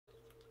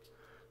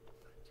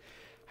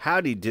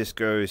Howdy,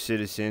 disco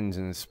citizens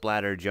and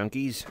splatter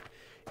junkies.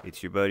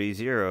 It's your buddy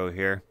Zero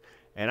here,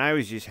 and I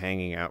was just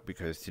hanging out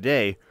because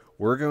today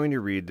we're going to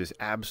read this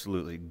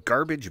absolutely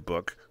garbage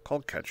book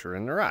called Catcher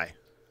in the Rye.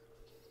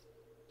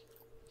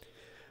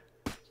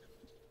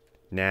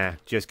 Nah,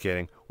 just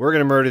kidding. We're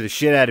going to murder the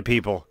shit out of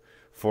people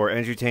for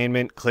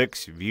entertainment,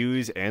 clicks,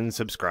 views, and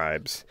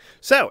subscribes.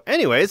 So,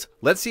 anyways,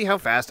 let's see how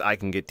fast I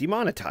can get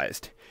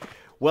demonetized.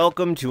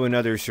 Welcome to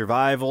another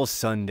Survival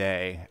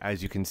Sunday.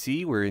 As you can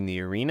see, we're in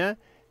the arena.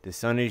 The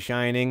sun is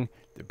shining,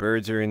 the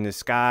birds are in the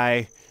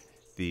sky,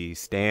 the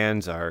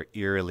stands are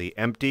eerily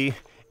empty,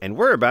 and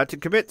we're about to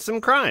commit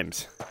some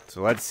crimes.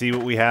 So let's see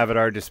what we have at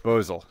our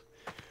disposal.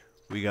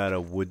 We got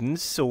a wooden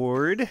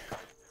sword,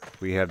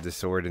 we have the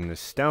sword in the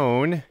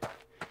stone,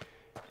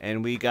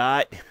 and we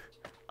got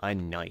a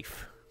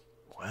knife.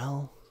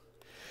 Well,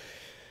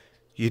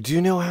 you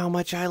do know how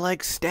much I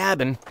like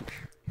stabbing.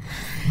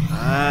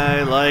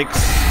 I like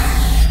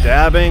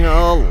stabbing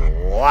a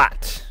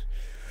lot.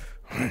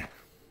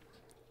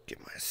 Get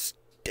my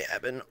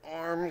stabbing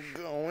arm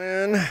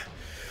going.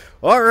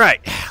 All right,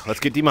 let's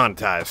get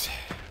demonetized.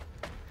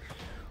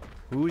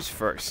 Who's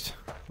first?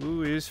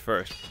 Who is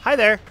first? Hi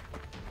there.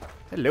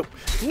 Hello.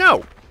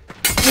 No.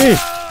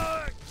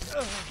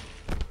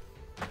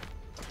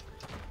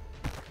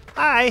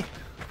 Hi.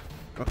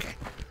 Okay.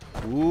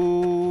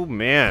 Ooh,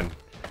 man.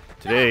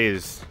 Today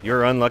is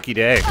your unlucky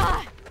day.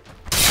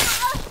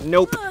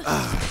 Nope.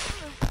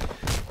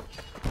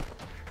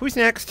 Who's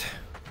next?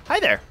 Hi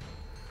there.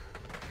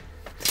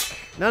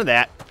 None of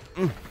that.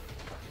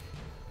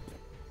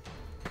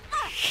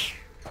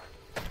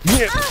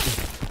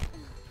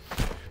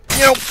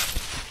 Nope.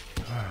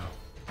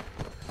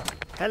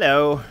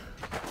 Hello.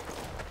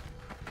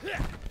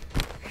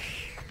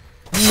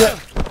 No.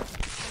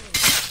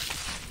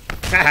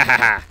 Ha ha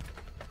ha.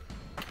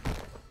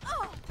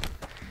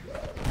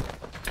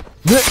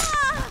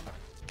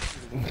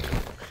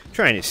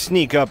 Trying to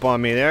sneak up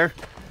on me there.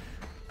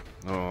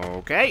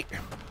 Okay.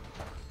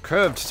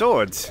 Curved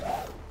swords.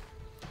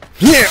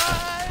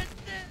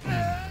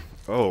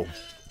 Oh.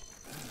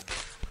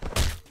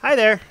 Hi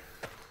there.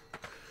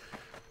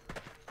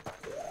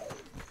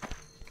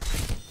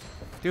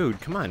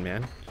 Dude, come on,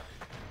 man.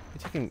 You're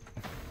taking...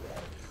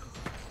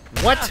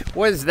 What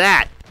was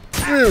that?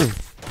 You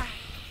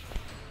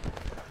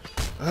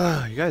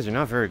guys are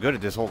not very good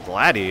at this whole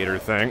gladiator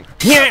thing.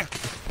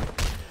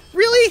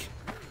 Really?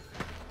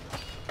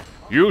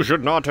 You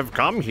should not have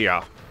come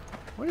here.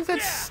 What is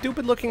that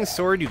stupid looking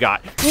sword you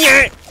got?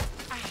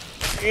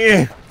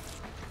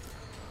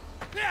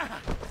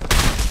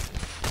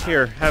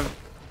 Here, have...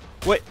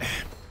 What?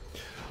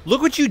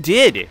 Look what you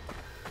did!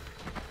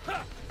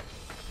 Nope,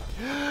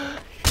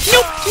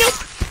 nope!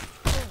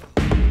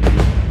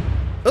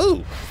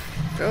 Ooh!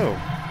 Oh.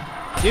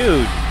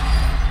 Dude!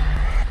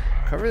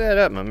 Cover that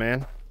up, my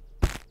man.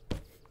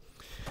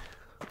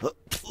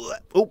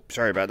 Oh,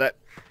 sorry about that.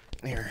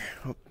 Here.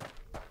 Oh.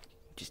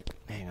 Just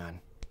hang on.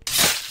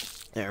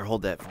 There,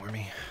 hold that for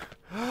me.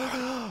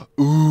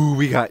 Ooh,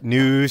 we got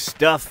new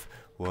stuff.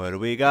 What do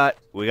we got?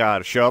 We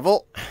got a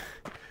shovel.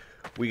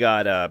 We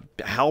got a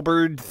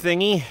halberd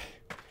thingy.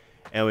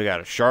 And we got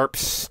a sharp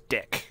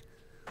stick.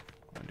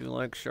 I do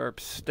like sharp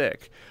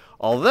stick.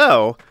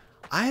 Although,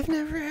 I've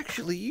never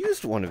actually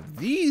used one of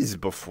these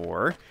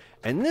before.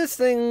 And this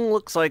thing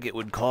looks like it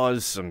would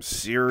cause some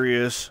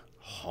serious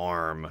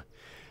harm.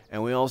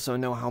 And we also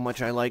know how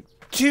much I like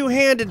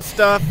two-handed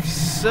stuff,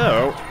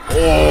 so...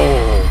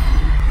 Oh!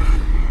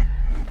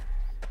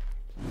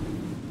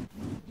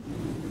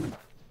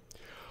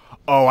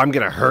 Oh, I'm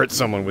gonna hurt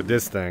someone with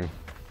this thing.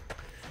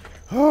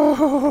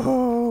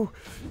 Oh!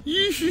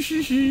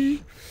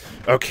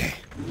 Okay.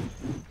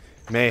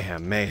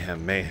 Mayhem,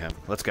 mayhem, mayhem.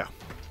 Let's go.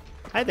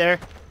 Hi there.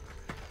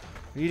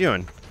 What are you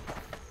doing?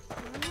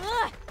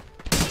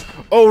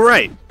 Oh,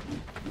 right.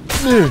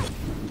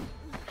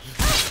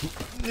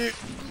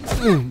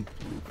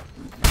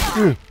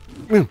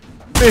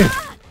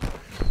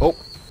 Oh.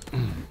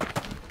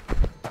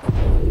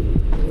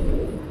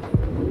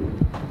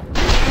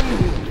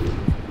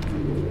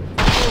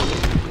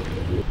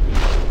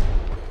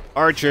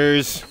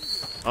 Archers.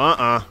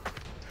 Oh,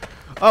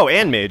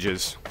 and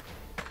mages.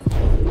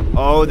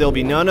 Oh, there'll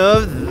be none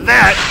of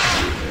that.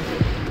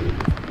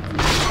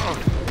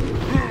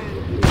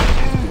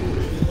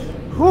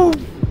 Whew.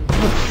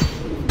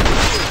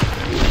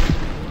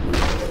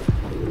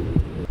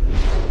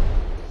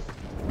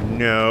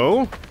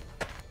 No.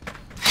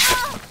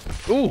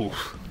 Ooh.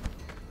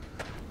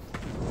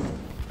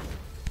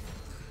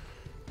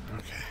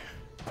 Okay.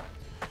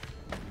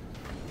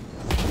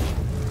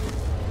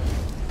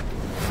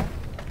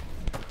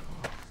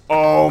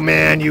 Oh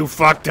man, you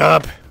fucked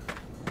up.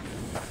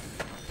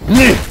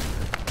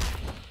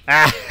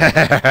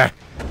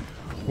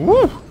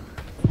 Woo.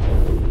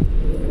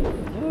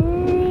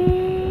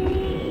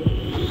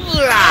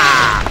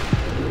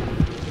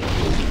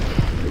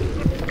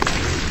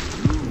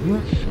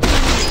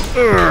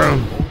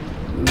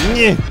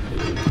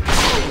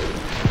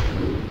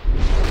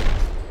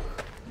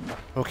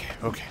 Okay,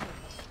 okay.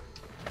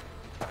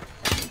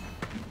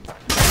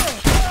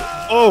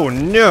 Oh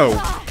no!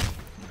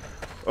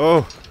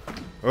 Oh,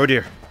 oh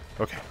dear.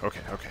 Okay. Okay.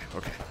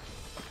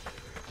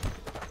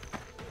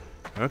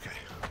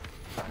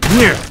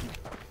 Yeah.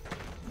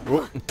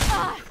 Oh.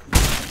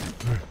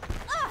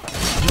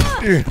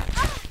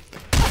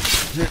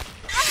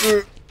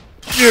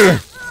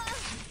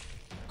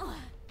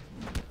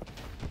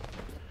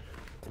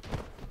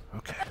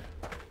 Okay.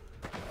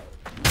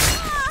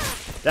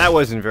 That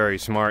wasn't very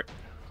smart.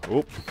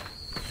 Oop.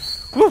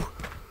 Woo.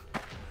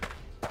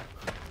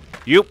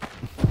 Yup.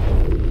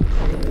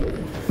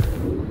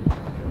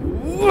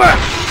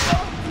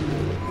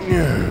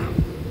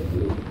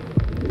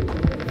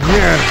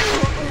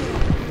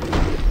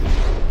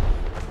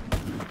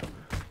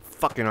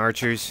 Fucking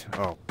archers.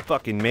 Oh,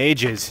 fucking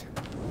mages.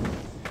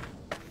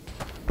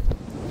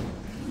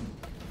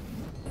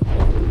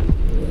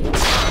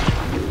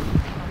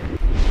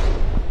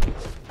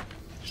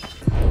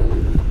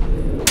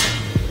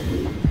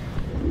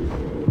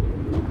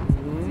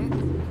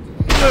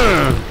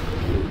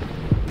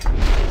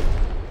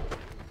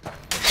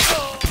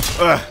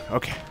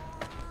 Okay.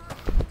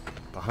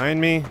 Behind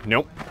me?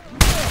 Nope.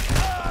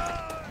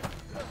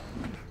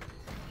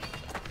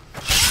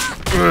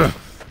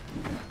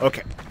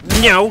 Okay.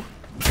 No.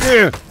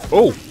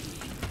 Oh.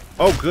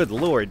 Oh, good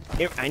lord.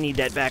 I need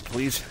that back,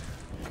 please.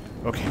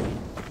 Okay.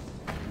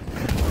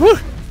 Whew.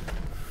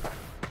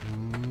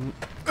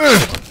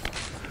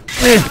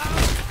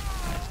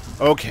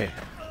 Okay.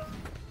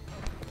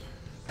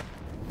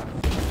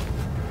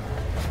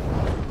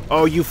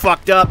 Oh, you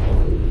fucked up.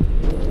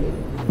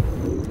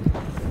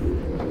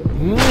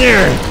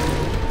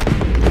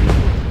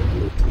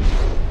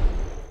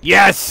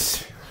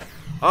 Yes!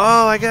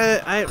 Oh, I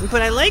got it.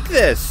 But I like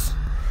this.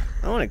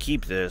 I want to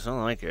keep this. I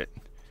like it.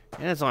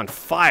 And it's on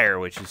fire,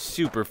 which is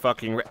super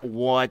fucking.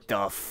 What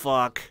the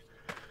fuck?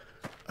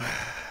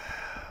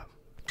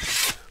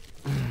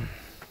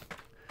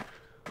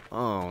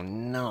 Oh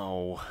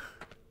no.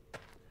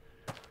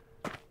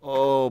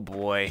 Oh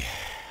boy.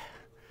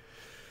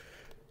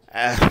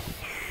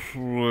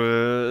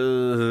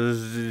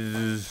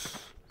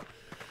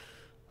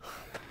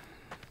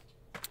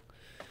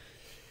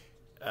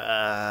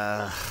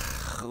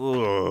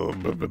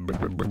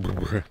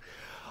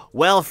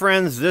 Well,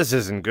 friends, this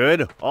isn't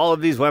good. All of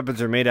these weapons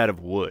are made out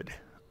of wood.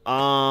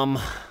 Well,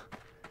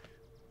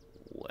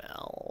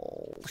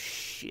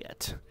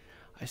 shit.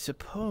 I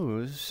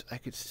suppose I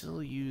could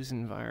still use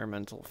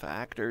environmental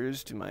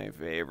factors to my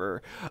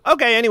favor.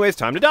 Okay, anyways,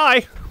 time to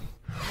die.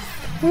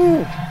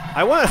 Whew.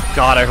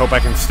 God, I hope I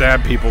can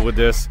stab people with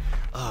this.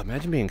 Oh,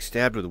 imagine being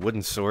stabbed with a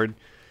wooden sword.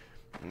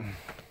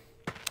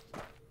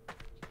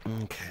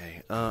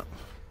 Okay,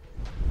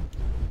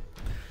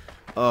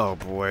 oh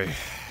boy.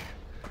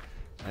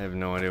 I have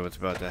no idea what's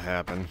about to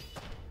happen.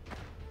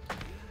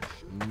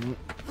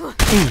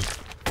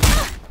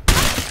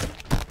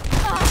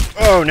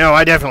 Oh no,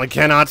 I definitely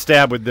cannot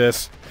stab with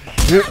this.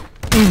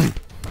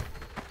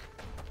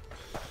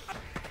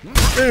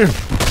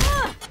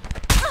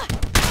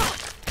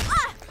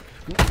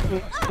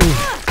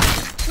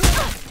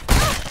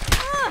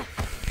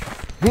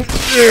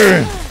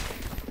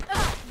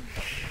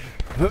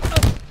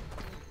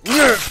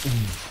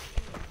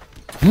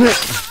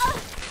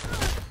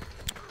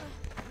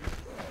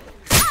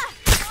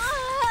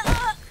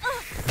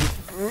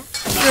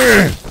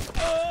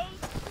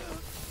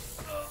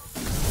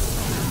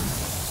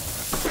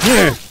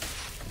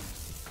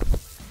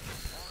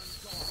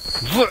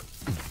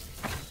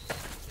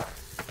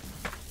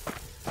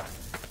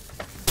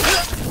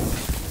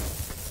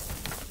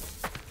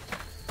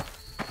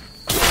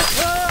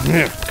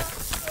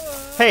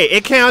 Hey,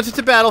 it counts. It's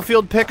a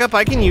battlefield pickup.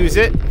 I can use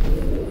it.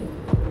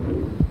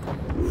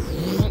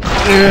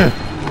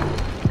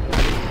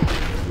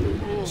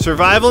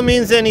 Survival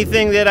means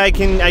anything that I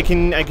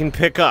can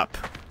pick up.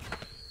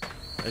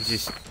 I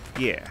just,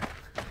 yeah.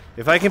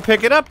 If I can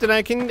pick it up, then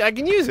I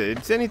can use it.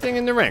 It's anything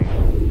in the ring.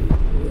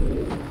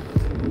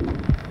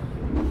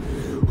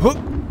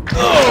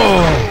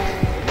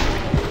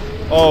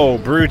 Oh,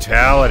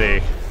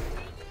 brutality.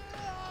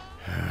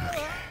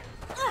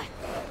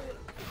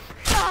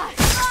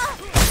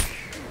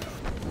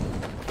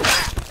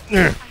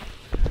 Okay.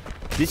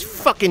 This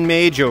fucking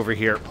mage over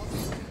here.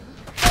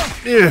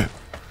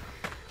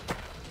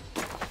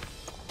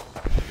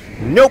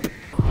 Nope.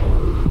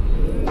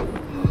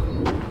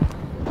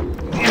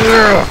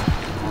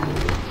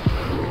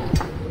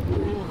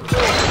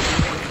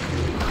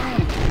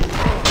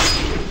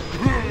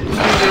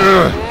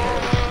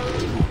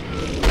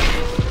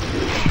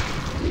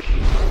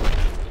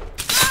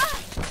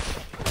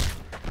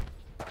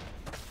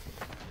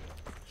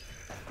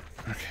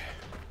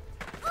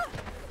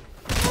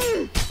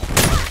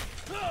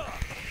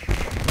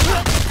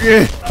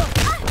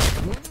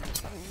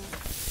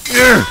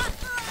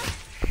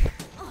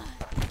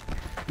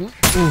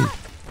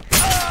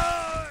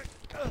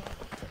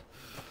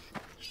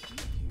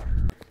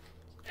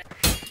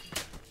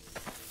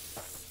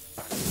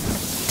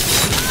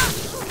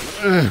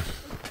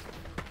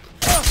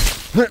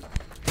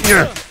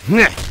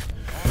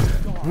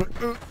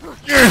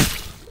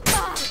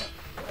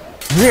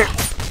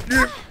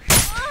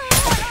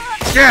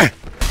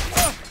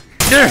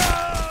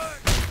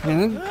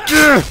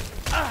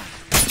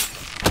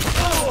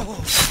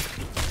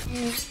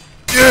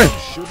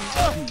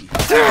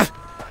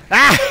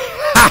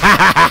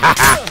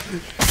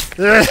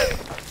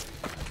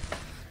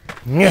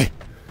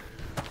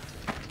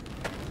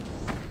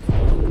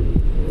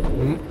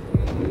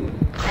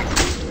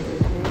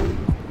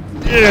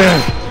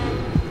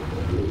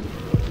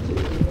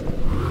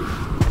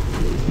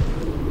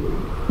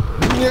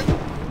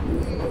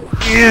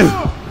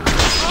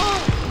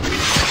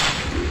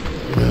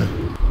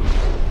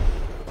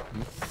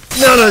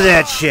 None of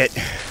that shit.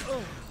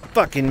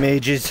 Fucking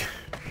mages.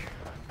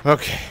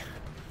 Okay.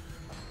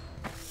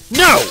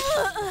 No!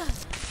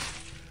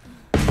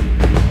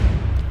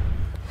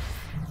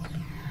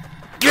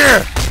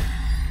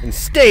 And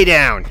stay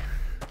down.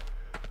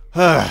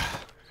 Can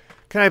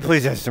I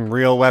please have some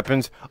real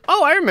weapons?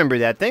 Oh, I remember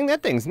that thing.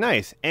 That thing's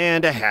nice.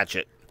 And a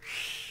hatchet.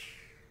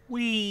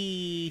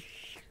 Whee!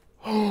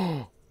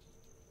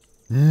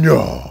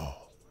 No!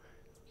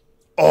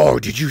 Oh,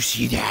 did you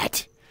see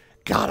that?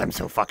 God, I'm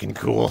so fucking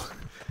cool.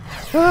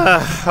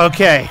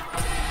 Okay.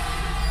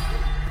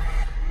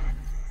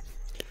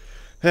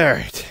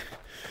 Alright.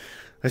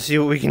 Let's see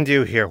what we can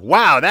do here.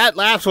 Wow, that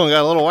last one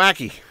got a little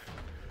wacky.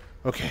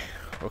 Okay,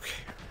 okay.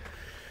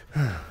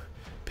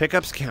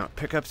 Pickups count,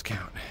 pickups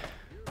count.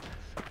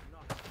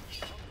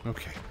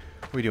 Okay.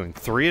 What are we doing?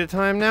 3 at a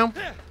time now?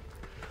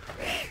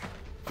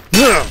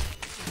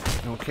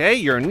 Okay,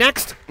 you're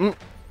next.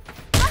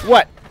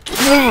 What?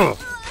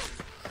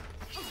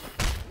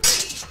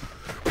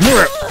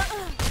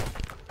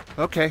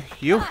 Okay,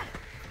 you.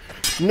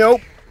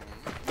 Nope.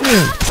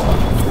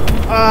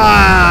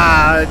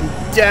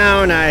 Ah,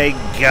 down I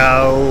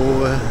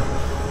go.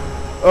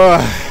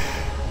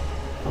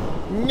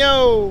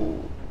 No.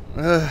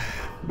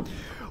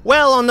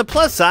 Well, on the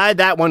plus side,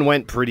 that one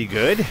went pretty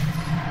good.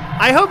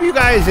 I hope you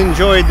guys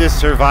enjoyed this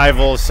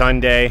survival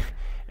Sunday,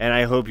 and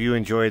I hope you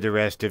enjoyed the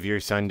rest of your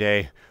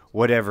Sunday,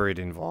 whatever it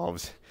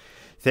involves.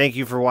 Thank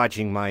you for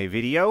watching my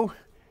video.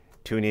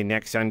 Tune in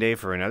next Sunday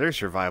for another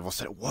survival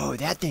set. Whoa,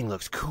 that thing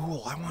looks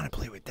cool. I want to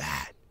play with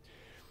that.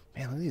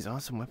 Man, look at these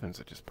awesome weapons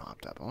that just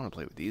popped up. I want to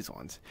play with these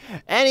ones.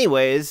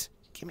 Anyways,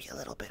 give me a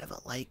little bit of a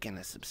like and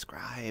a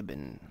subscribe,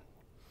 and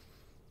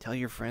tell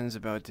your friends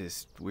about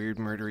this weird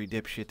murdery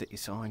dipshit that you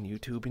saw on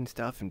YouTube and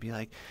stuff, and be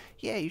like,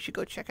 yeah, you should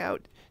go check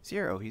out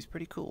Zero. He's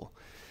pretty cool.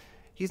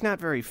 He's not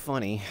very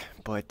funny,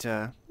 but,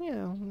 you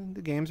know,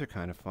 the games are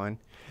kind of fun.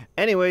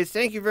 Anyways,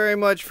 thank you very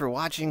much for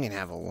watching, and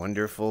have a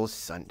wonderful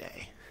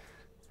Sunday.